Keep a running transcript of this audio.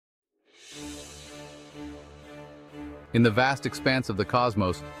In the vast expanse of the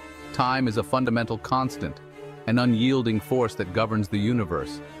cosmos, time is a fundamental constant, an unyielding force that governs the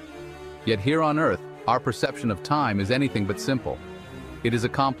universe. Yet here on Earth, our perception of time is anything but simple. It is a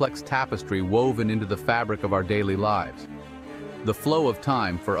complex tapestry woven into the fabric of our daily lives. The flow of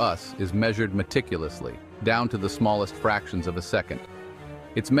time, for us, is measured meticulously, down to the smallest fractions of a second.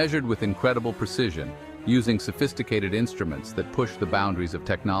 It's measured with incredible precision, using sophisticated instruments that push the boundaries of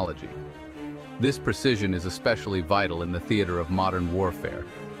technology. This precision is especially vital in the theater of modern warfare,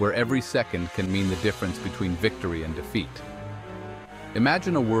 where every second can mean the difference between victory and defeat.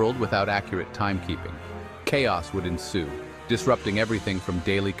 Imagine a world without accurate timekeeping. Chaos would ensue, disrupting everything from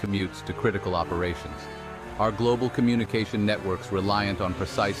daily commutes to critical operations. Our global communication networks reliant on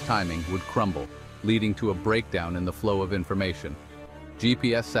precise timing would crumble, leading to a breakdown in the flow of information.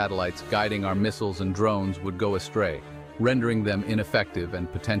 GPS satellites guiding our missiles and drones would go astray, rendering them ineffective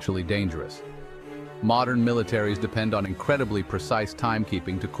and potentially dangerous. Modern militaries depend on incredibly precise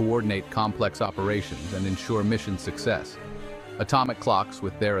timekeeping to coordinate complex operations and ensure mission success. Atomic clocks,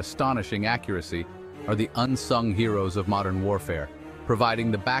 with their astonishing accuracy, are the unsung heroes of modern warfare,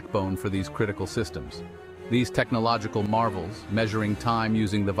 providing the backbone for these critical systems. These technological marvels, measuring time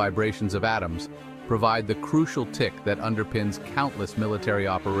using the vibrations of atoms, provide the crucial tick that underpins countless military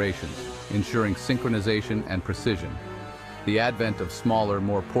operations, ensuring synchronization and precision. The advent of smaller,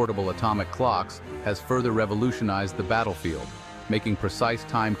 more portable atomic clocks has further revolutionized the battlefield, making precise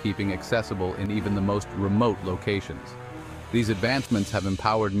timekeeping accessible in even the most remote locations. These advancements have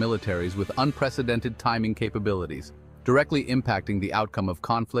empowered militaries with unprecedented timing capabilities, directly impacting the outcome of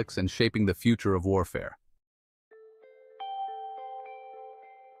conflicts and shaping the future of warfare.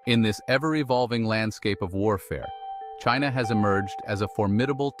 In this ever-evolving landscape of warfare, China has emerged as a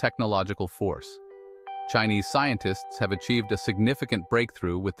formidable technological force. Chinese scientists have achieved a significant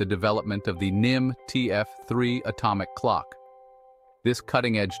breakthrough with the development of the NIM TF3 atomic clock. This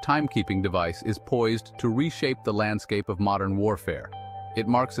cutting-edge timekeeping device is poised to reshape the landscape of modern warfare. It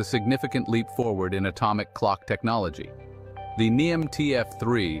marks a significant leap forward in atomic clock technology. The NIM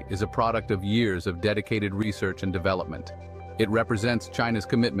TF3 is a product of years of dedicated research and development. It represents China's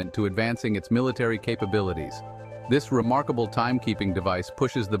commitment to advancing its military capabilities. This remarkable timekeeping device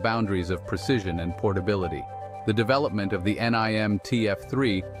pushes the boundaries of precision and portability. The development of the NIM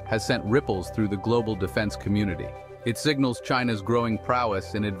TF3 has sent ripples through the global defense community. It signals China's growing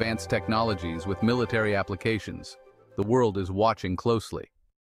prowess in advanced technologies with military applications. The world is watching closely.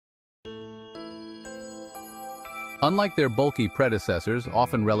 Unlike their bulky predecessors,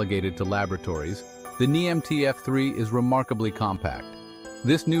 often relegated to laboratories, the NIM TF3 is remarkably compact.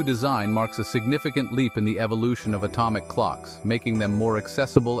 This new design marks a significant leap in the evolution of atomic clocks, making them more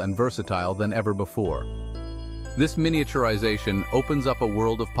accessible and versatile than ever before. This miniaturization opens up a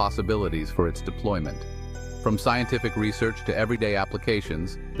world of possibilities for its deployment. From scientific research to everyday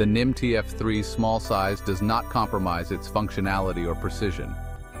applications, the NIM TF3's small size does not compromise its functionality or precision.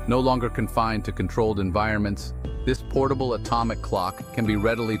 No longer confined to controlled environments, this portable atomic clock can be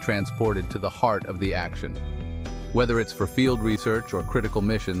readily transported to the heart of the action. Whether it's for field research or critical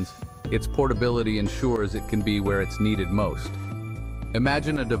missions, its portability ensures it can be where it's needed most.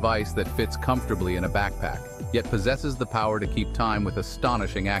 Imagine a device that fits comfortably in a backpack, yet possesses the power to keep time with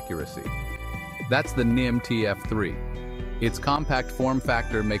astonishing accuracy. That's the NIM TF3. Its compact form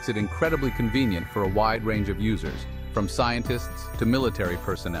factor makes it incredibly convenient for a wide range of users, from scientists to military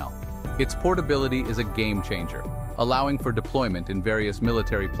personnel. Its portability is a game changer, allowing for deployment in various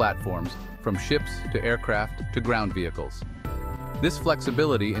military platforms, from ships to aircraft to ground vehicles. This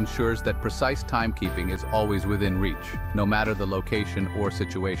flexibility ensures that precise timekeeping is always within reach, no matter the location or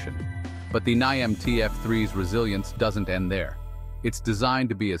situation. But the NIM TF3's resilience doesn't end there. It's designed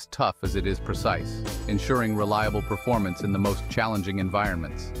to be as tough as it is precise, ensuring reliable performance in the most challenging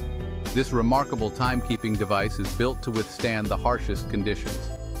environments. This remarkable timekeeping device is built to withstand the harshest conditions.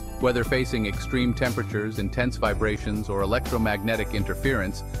 Whether facing extreme temperatures, intense vibrations, or electromagnetic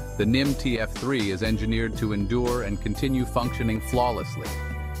interference, the NIM TF3 is engineered to endure and continue functioning flawlessly.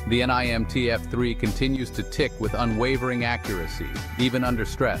 The NIM TF3 continues to tick with unwavering accuracy, even under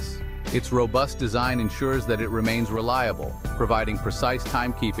stress. Its robust design ensures that it remains reliable, providing precise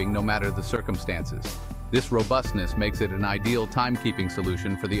timekeeping no matter the circumstances. This robustness makes it an ideal timekeeping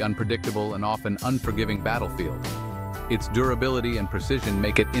solution for the unpredictable and often unforgiving battlefield. Its durability and precision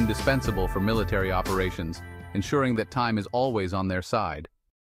make it indispensable for military operations, ensuring that time is always on their side.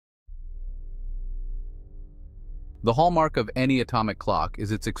 The hallmark of any atomic clock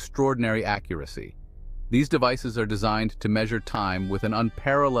is its extraordinary accuracy. These devices are designed to measure time with an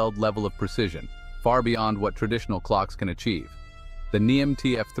unparalleled level of precision, far beyond what traditional clocks can achieve. The NIM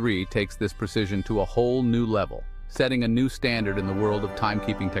TF3 takes this precision to a whole new level, setting a new standard in the world of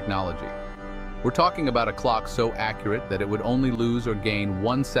timekeeping technology. We're talking about a clock so accurate that it would only lose or gain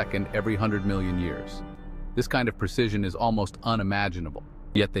 1 second every 100 million years. This kind of precision is almost unimaginable,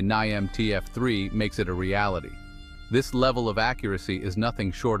 yet the NIM-TF3 makes it a reality. This level of accuracy is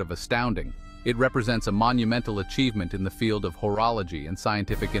nothing short of astounding. It represents a monumental achievement in the field of horology and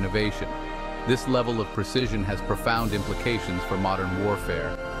scientific innovation. This level of precision has profound implications for modern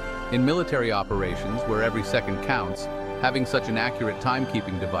warfare. In military operations, where every second counts, having such an accurate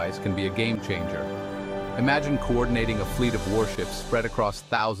timekeeping device can be a game changer. Imagine coordinating a fleet of warships spread across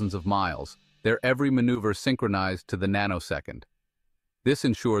thousands of miles, their every maneuver synchronized to the nanosecond. This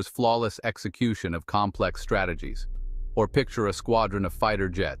ensures flawless execution of complex strategies. Or picture a squadron of fighter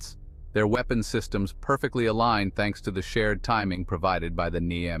jets, their weapon systems perfectly aligned thanks to the shared timing provided by the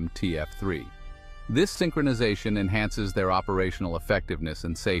NIM-TF3. This synchronization enhances their operational effectiveness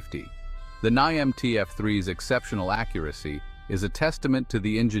and safety. The NIM-TF3's exceptional accuracy is a testament to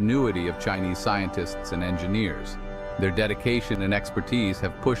the ingenuity of Chinese scientists and engineers. Their dedication and expertise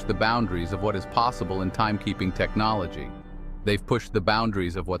have pushed the boundaries of what is possible in timekeeping technology. They've pushed the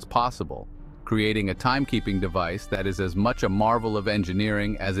boundaries of what's possible, creating a timekeeping device that is as much a marvel of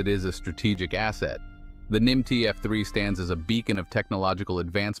engineering as it is a strategic asset. The NIM-TF3 stands as a beacon of technological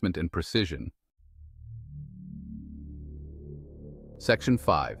advancement and precision. Section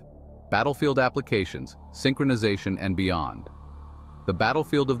 5. Battlefield Applications, Synchronization and Beyond. The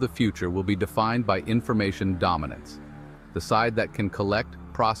battlefield of the future will be defined by information dominance. The side that can collect,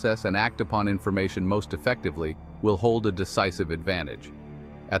 process, and act upon information most effectively will hold a decisive advantage.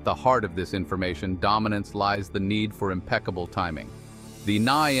 At the heart of this information dominance lies the need for impeccable timing. The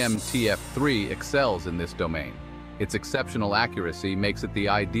NIM-TF3 excels in this domain. Its exceptional accuracy makes it the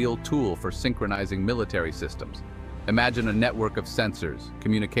ideal tool for synchronizing military systems. Imagine a network of sensors,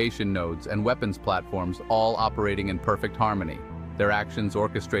 communication nodes, and weapons platforms all operating in perfect harmony, their actions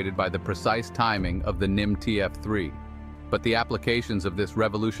orchestrated by the precise timing of the NIM-TF3. But the applications of this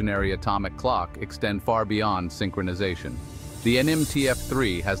revolutionary atomic clock extend far beyond synchronization. The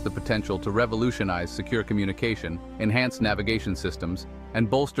NIM-TF3 has the potential to revolutionize secure communication, enhance navigation systems, and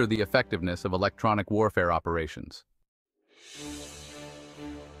bolster the effectiveness of electronic warfare operations.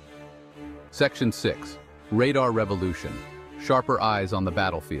 Section 6. Radar Revolution. Sharper eyes on the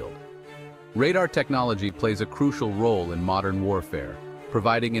battlefield. Radar technology plays a crucial role in modern warfare,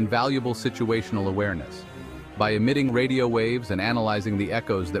 providing invaluable situational awareness. By emitting radio waves and analyzing the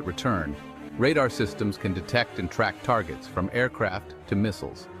echoes that return, radar systems can detect and track targets from aircraft to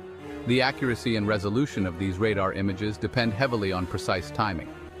missiles. The accuracy and resolution of these radar images depend heavily on precise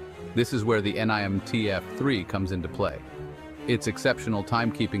timing. This is where the NIM-TF3 comes into play. Its exceptional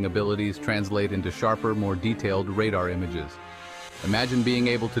timekeeping abilities translate into sharper, more detailed radar images. Imagine being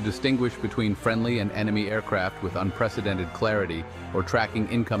able to distinguish between friendly and enemy aircraft with unprecedented clarity, or tracking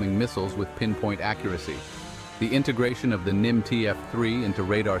incoming missiles with pinpoint accuracy. The integration of the NIM-TF3 into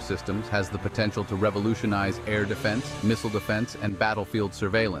radar systems has the potential to revolutionize air defense, missile defense, and battlefield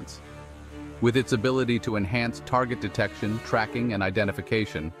surveillance. With its ability to enhance target detection, tracking, and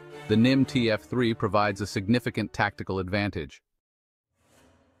identification, the NIM-TF3 provides a significant tactical advantage.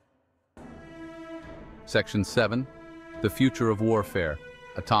 Section 7. The Future of Warfare,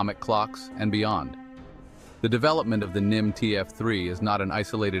 Atomic Clocks, and Beyond. The development of the NIM-TF3 is not an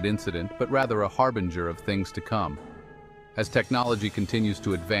isolated incident, but rather a harbinger of things to come. As technology continues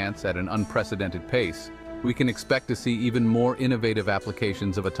to advance at an unprecedented pace, we can expect to see even more innovative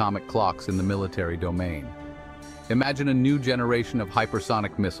applications of atomic clocks in the military domain. Imagine a new generation of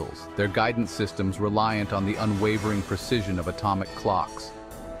hypersonic missiles, their guidance systems reliant on the unwavering precision of atomic clocks.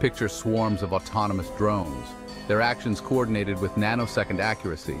 Picture swarms of autonomous drones, their actions coordinated with nanosecond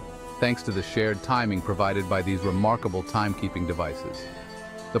accuracy, thanks to the shared timing provided by these remarkable timekeeping devices.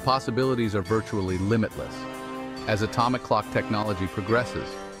 The possibilities are virtually limitless. As atomic clock technology progresses,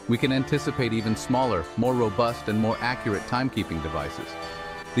 we can anticipate even smaller, more robust, and more accurate timekeeping devices.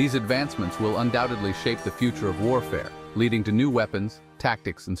 These advancements will undoubtedly shape the future of warfare, leading to new weapons,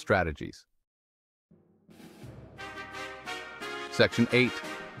 tactics, and strategies. Section 8.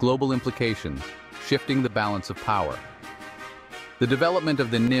 Global Implications, Shifting the Balance of Power. The development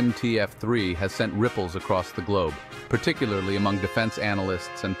of the NIM-TF3 has sent ripples across the globe, particularly among defense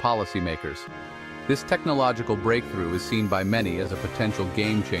analysts and policymakers. This technological breakthrough is seen by many as a potential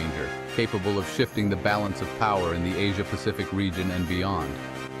game changer, capable of shifting the balance of power in the Asia-Pacific region and beyond.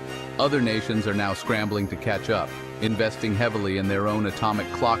 Other nations are now scrambling to catch up, investing heavily in their own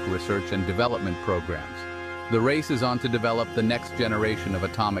atomic clock research and development programs. The race is on to develop the next generation of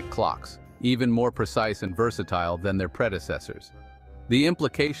atomic clocks, even more precise and versatile than their predecessors. The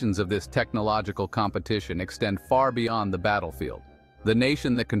implications of this technological competition extend far beyond the battlefield. The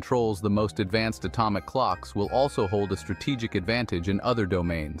nation that controls the most advanced atomic clocks will also hold a strategic advantage in other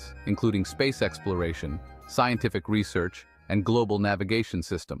domains, including space exploration, scientific research, and global navigation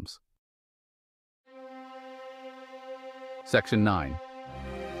systems. Section 9.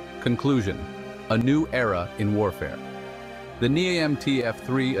 Conclusion. A new era in warfare. The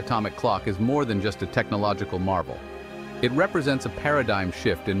NEMTF-3 atomic clock is more than just a technological marvel. It represents a paradigm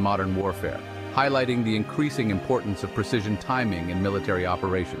shift in modern warfare, highlighting the increasing importance of precision timing in military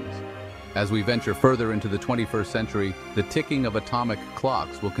operations. As we venture further into the 21st century, the ticking of atomic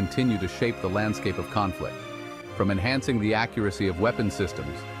clocks will continue to shape the landscape of conflict. From enhancing the accuracy of weapon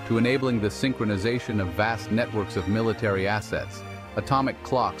systems to enabling the synchronization of vast networks of military assets, atomic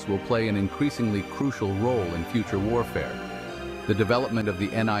clocks will play an increasingly crucial role in future warfare. The development of the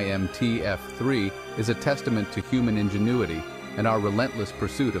NEMTF-3 is a testament to human ingenuity and our relentless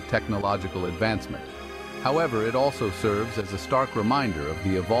pursuit of technological advancement. However, it also serves as a stark reminder of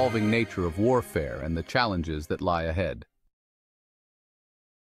the evolving nature of warfare and the challenges that lie ahead.